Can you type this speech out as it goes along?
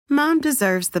Mom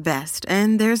deserves the best,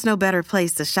 and there's no better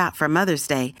place to shop for Mother's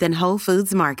Day than Whole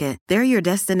Foods Market. They're your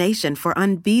destination for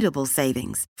unbeatable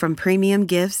savings, from premium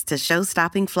gifts to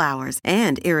show-stopping flowers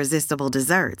and irresistible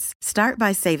desserts. Start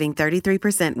by saving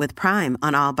 33% with Prime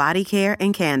on all body care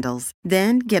and candles.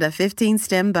 Then get a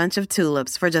 15-stem bunch of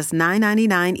tulips for just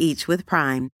 $9.99 each with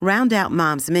Prime. Round out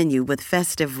Mom's menu with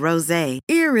festive rosé,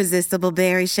 irresistible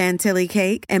berry chantilly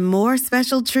cake, and more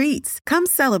special treats. Come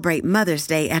celebrate Mother's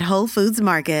Day at Whole Foods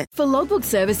Market. For logbook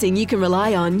servicing you can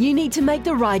rely on, you need to make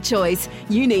the right choice.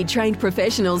 You need trained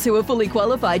professionals who are fully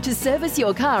qualified to service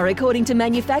your car according to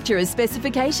manufacturer's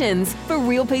specifications. For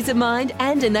real peace of mind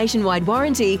and a nationwide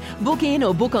warranty, book in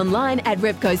or book online at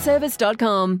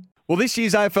repcoservice.com. Well, this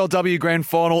year's AFLW Grand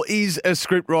Final is a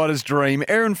scriptwriter's dream.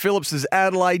 Erin Phillips'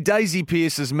 Adelaide, Daisy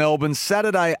Pearce's Melbourne,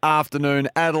 Saturday afternoon,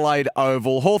 Adelaide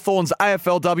Oval. Hawthorn's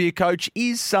AFLW coach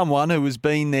is someone who has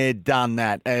been there, done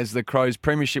that, as the Crows'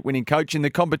 premiership winning coach in the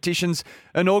competition's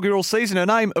inaugural season. Her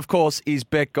name, of course, is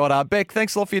Bec Goddard. Bec,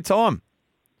 thanks a lot for your time.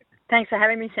 Thanks for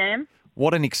having me, Sam.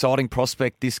 What an exciting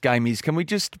prospect this game is. Can we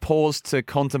just pause to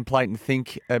contemplate and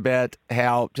think about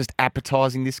how just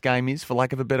appetising this game is, for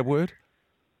lack of a better word?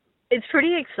 It's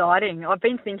pretty exciting. I've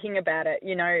been thinking about it.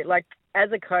 You know, like as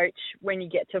a coach, when you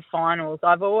get to finals,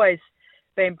 I've always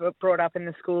been brought up in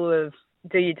the school of,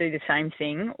 do you do the same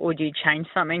thing or do you change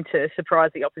something to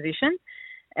surprise the opposition?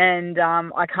 And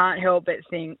I can't help but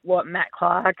think what Matt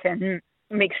Clark and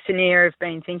Mick Stanier have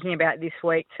been thinking about this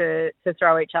week to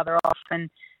throw each other off and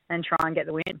try and get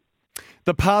the win.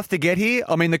 The path to get here,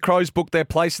 I mean, the Crows booked their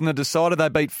place in the decider. They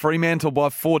beat Fremantle by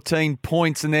 14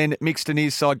 points, and then Mick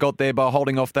Stanier's side got there by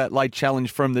holding off that late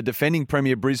challenge from the defending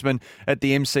Premier Brisbane at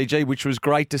the MCG, which was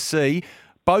great to see.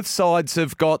 Both sides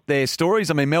have got their stories.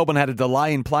 I mean, Melbourne had a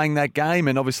delay in playing that game,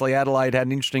 and obviously Adelaide had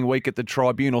an interesting week at the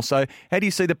Tribunal. So how do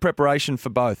you see the preparation for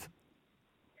both?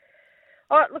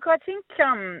 Oh, look, I think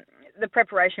the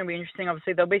preparation will be interesting.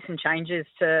 Obviously, there'll be some changes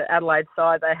to Adelaide's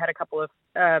side. They had a couple of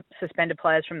suspended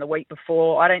players from the week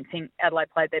before. I don't think Adelaide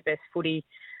played their best footy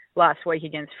last week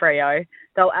against Freo.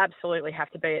 They'll absolutely have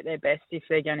to be at their best if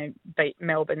they're going to beat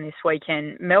Melbourne this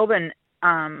weekend. Melbourne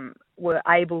were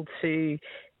able to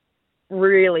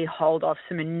really hold off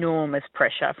some enormous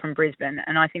pressure from Brisbane,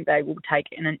 and I think they will take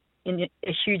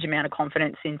a huge amount of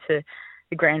confidence into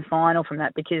the grand final from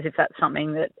that, because if that's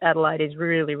something that Adelaide is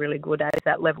really, really good at, is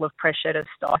that level of pressure to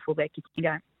stifle their kicking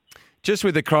game. Just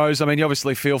with the Crows, I mean, you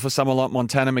obviously feel for someone like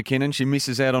Montana McKinnon. She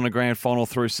misses out on a grand final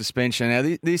through suspension.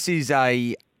 Now, this is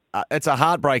it's a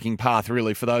heartbreaking path,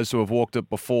 really, for those who have walked it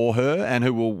before her and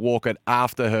who will walk it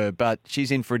after her. But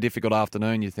she's in for a difficult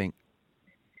afternoon, you think?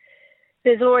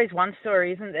 There's always one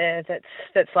story, isn't there,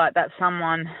 that's like that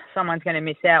someone's going to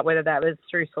miss out, whether that was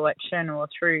through selection or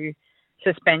through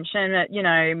suspension. You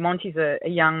know, Monty's a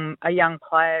young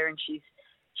player, and she's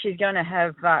going to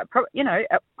have,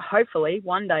 hopefully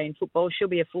one day in football she'll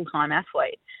be a full-time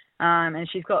athlete, and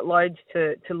she's got loads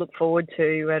to look forward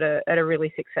to at a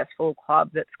really successful club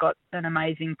that's got an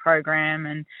amazing program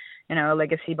and, you know, a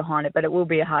legacy behind it. But it will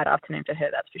be a hard afternoon for her,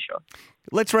 that's for sure.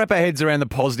 Let's wrap our heads around the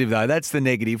positive, though. That's the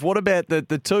negative. What about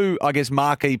the two, I guess,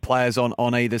 marquee players on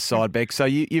either side, Bec? So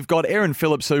you've got Erin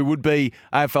Phillips, who would be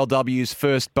AFLW's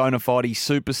first bona fide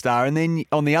superstar. And then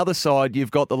on the other side,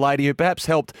 you've got the lady who perhaps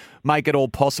helped make it all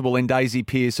possible in Daisy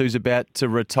Pearce, who's about to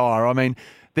retire. I mean,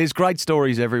 there's great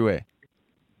stories everywhere.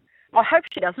 I hope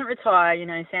she doesn't retire, you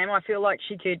know, Sam. I feel like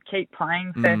she could keep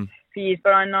playing for years,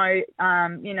 but I know,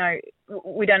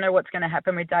 we don't know what's going to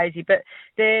happen with Daisy. But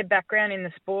their background in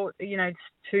the sport, you know, it's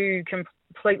two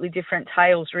completely different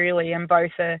tales, really, and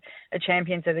both are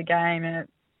champions of the game. And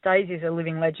Daisy's a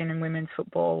living legend in women's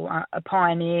football, a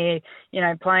pioneer, you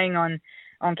know, playing on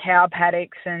cow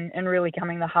paddocks and really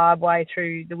coming the hard way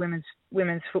through the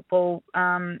women's football.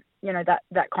 You know,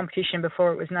 that competition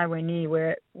before it was nowhere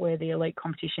near where the elite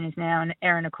competition is now. And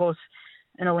Erin, of course,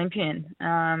 an Olympian,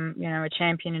 you know, a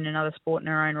champion in another sport in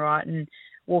her own right, and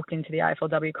walked into the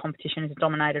AFLW competition as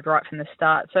dominated right from the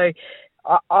start. So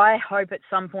I hope at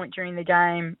some point during the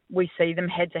game we see them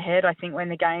head to head. I think when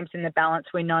the game's in the balance,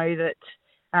 we know that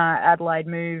Adelaide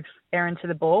move Erin to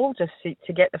the ball just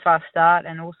to get the fast start,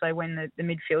 and also when the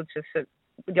midfield's just with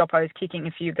the opposed kicking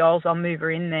a few goals, I'll move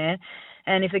her in there.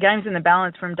 And if the game's in the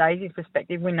balance from Daisy's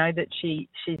perspective, we know that she's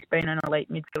been an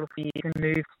elite midfielder for years and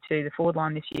moved to the forward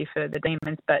line this year for the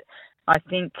Demons. But I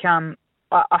think I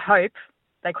hope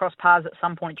they cross paths at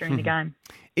some point during the game.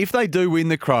 If they do win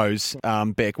the Crows,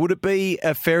 Bec, would it be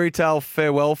a fairy tale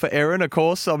farewell for Erin, of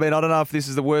course? I mean, I don't know if this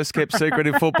is the worst kept secret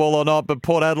in football or not, but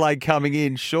Port Adelaide coming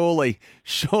in, surely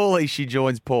she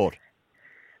joins Port.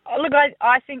 Look,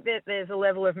 I think that there's a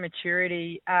level of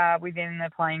maturity within the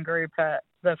playing group.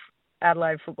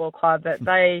 Adelaide Football Club that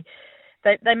they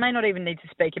may not even need to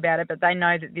speak about it, but they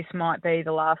know that this might be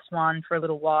the last one for a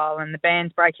little while, and the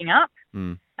band's breaking up.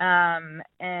 Nothing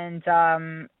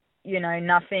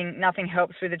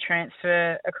helps with a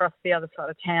transfer across the other side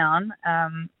of town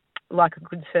like a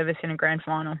good service in a grand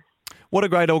final. What a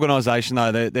great organisation,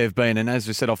 though, they've been. And as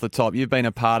we said off the top, you've been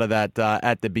a part of that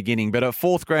at the beginning. But a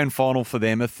fourth grand final for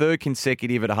them, a third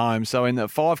consecutive at home. So in the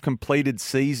 5 completed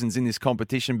seasons in this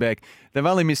competition, Bec, they've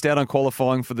only missed out on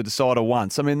qualifying for the decider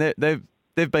once. I mean,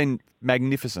 they've been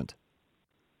magnificent.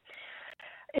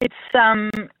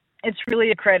 It's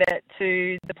really a credit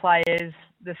to the players,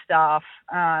 the staff,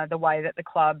 the way that the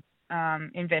club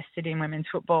invested in women's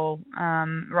football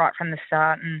right from the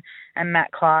start, and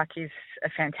Matt Clark is a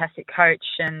fantastic coach,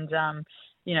 and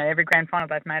every grand final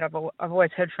they've made, I've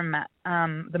always heard from Matt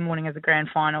the morning of the grand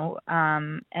final,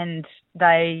 and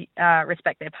they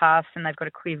respect their past, and they've got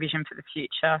a clear vision for the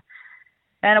future,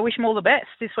 and I wish them all the best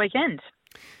this weekend.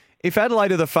 If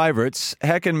Adelaide are the favourites,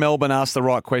 how can Melbourne ask the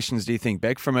right questions, do you think,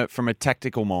 Bec, from a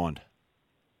tactical mind?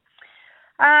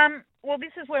 Well,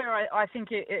 this is where I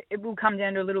think it will come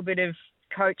down to a little bit of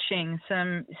coaching,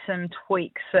 some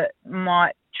tweaks that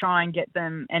might try and get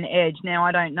them an edge. Now,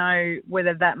 I don't know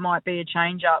whether that might be a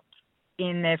change-up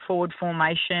in their forward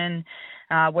formation,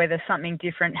 whether something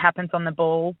different happens on the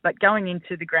ball. But going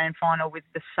into the grand final with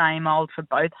the same old for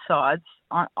both sides,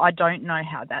 I don't know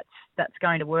how that's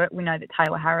going to work. We know that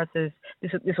Taylor Harris this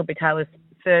will be Taylor's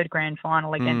third grand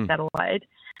final against Adelaide.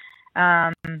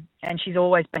 And she's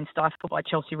always been stifled by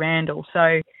Chelsea Randall.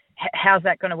 So how's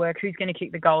that going to work? Who's going to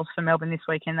kick the goals for Melbourne this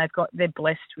weekend? They're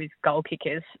blessed with goal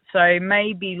kickers. So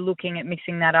maybe looking at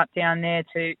mixing that up down there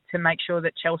to make sure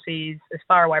that Chelsea is as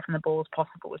far away from the ball as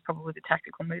possible is probably the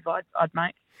tactical move I'd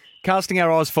make. Casting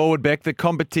our eyes forward, Bec, the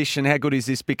competition, how good is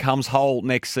this, becomes whole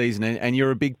next season, and you're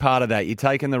a big part of that. You're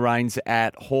taking the reins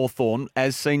at Hawthorn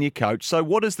as senior coach. So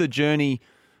what does the journey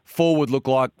forward look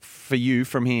like for you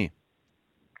from here?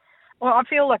 Well, I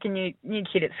feel like a new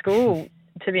kid at school,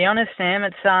 to be honest, Sam.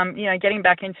 It's getting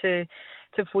back into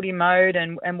footy mode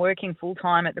and working full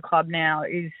time at the club now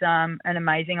is an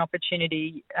amazing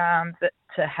opportunity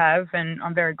to have, and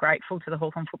I'm very grateful to the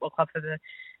Hawthorn Football Club for the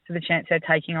chance they're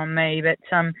taking on me. But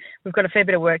we've got a fair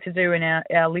bit of work to do in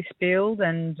our list build,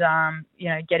 and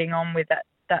getting on with that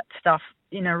stuff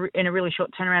in a really short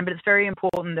turnaround. But it's very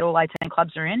important that all 18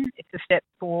 clubs are in. It's a step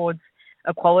towards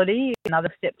equality,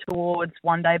 another step towards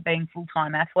one day being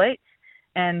full-time athletes,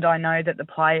 and I know that the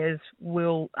players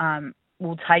will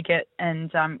take it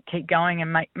and keep going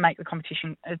and make the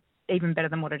competition even better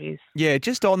than what it is. Yeah,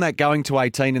 just on that going to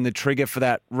 18 and the trigger for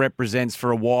that represents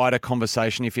for a wider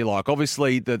conversation, if you like.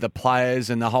 Obviously, the players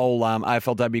and the whole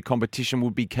AFLW competition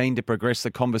would be keen to progress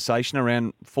the conversation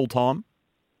around full-time.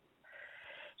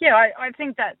 Yeah, I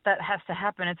think that has to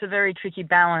happen. It's a very tricky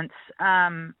balance.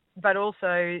 But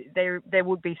also there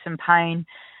would be some pain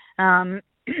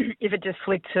if it just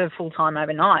flicked to full-time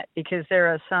overnight, because there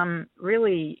are some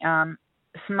really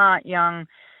smart, young,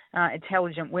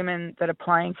 intelligent women that are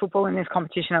playing football in this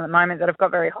competition at the moment that have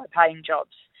got very high-paying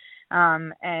jobs.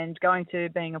 And going to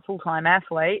being a full-time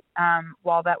athlete,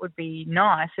 while that would be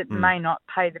nice, it may not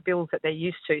pay the bills that they're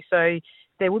used to. So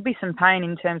there would be some pain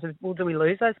in terms of, well, do we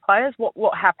lose those players?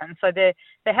 What happens? So there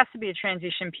has to be a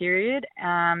transition period.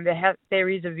 There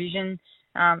is a vision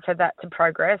for that to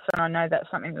progress, and I know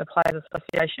that's something that the Players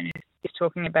Association is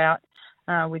talking about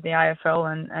with the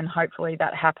AFL, and hopefully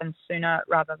that happens sooner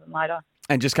rather than later.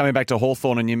 And just coming back to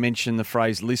Hawthorn, and you mentioned the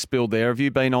phrase list build there. Have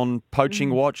you been on poaching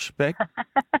watch, Bec?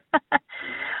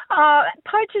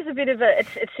 Poach is a bit of it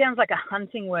sounds like a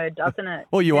hunting word, doesn't it?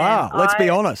 Well, you are. Let's be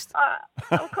honest. I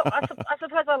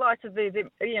suppose I like to be,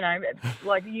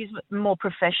 use more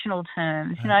professional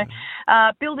terms,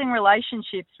 building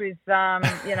relationships with,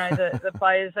 the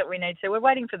players that we need to. We're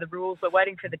waiting for the rules. We're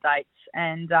waiting for the dates,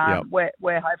 and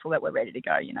we're hopeful that we're ready to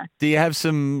go, Do you have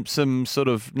some sort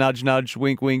of nudge,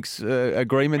 wink, winks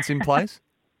agreements in place?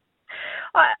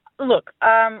 Look,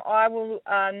 I will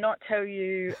not tell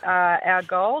you our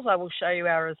goals. I will show you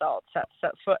our results.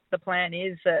 That's what the plan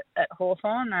is at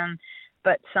Hawthorn.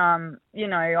 But I'm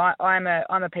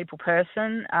a people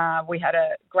person. We had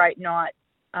a great night.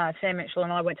 Sam Mitchell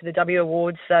and I went to the W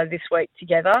Awards this week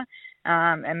together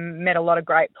and met a lot of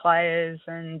great players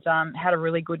and had a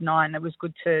really good night. And it was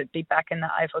good to be back in the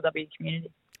AFLW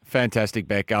community. Fantastic,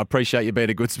 Bec. I appreciate you being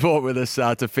a good sport with us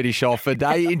to finish off. But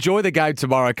enjoy the game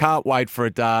tomorrow. Can't wait for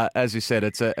it. As you said,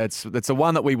 it's a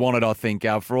one that we wanted, I think,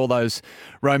 for all those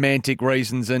romantic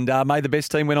reasons. And may the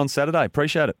best team win on Saturday.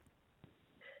 Appreciate it.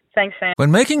 Thanks, Sam.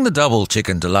 When making the double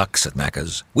chicken deluxe at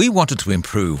Macca's, we wanted to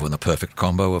improve on the perfect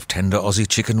combo of tender Aussie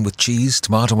chicken with cheese,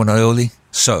 tomato and aioli.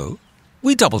 So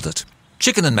we doubled it.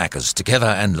 Chicken and Macca's, together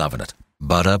and loving it.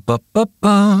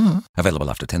 Ba-da-ba-ba-ba. Available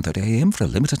after 10:30am for a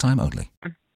limited time only.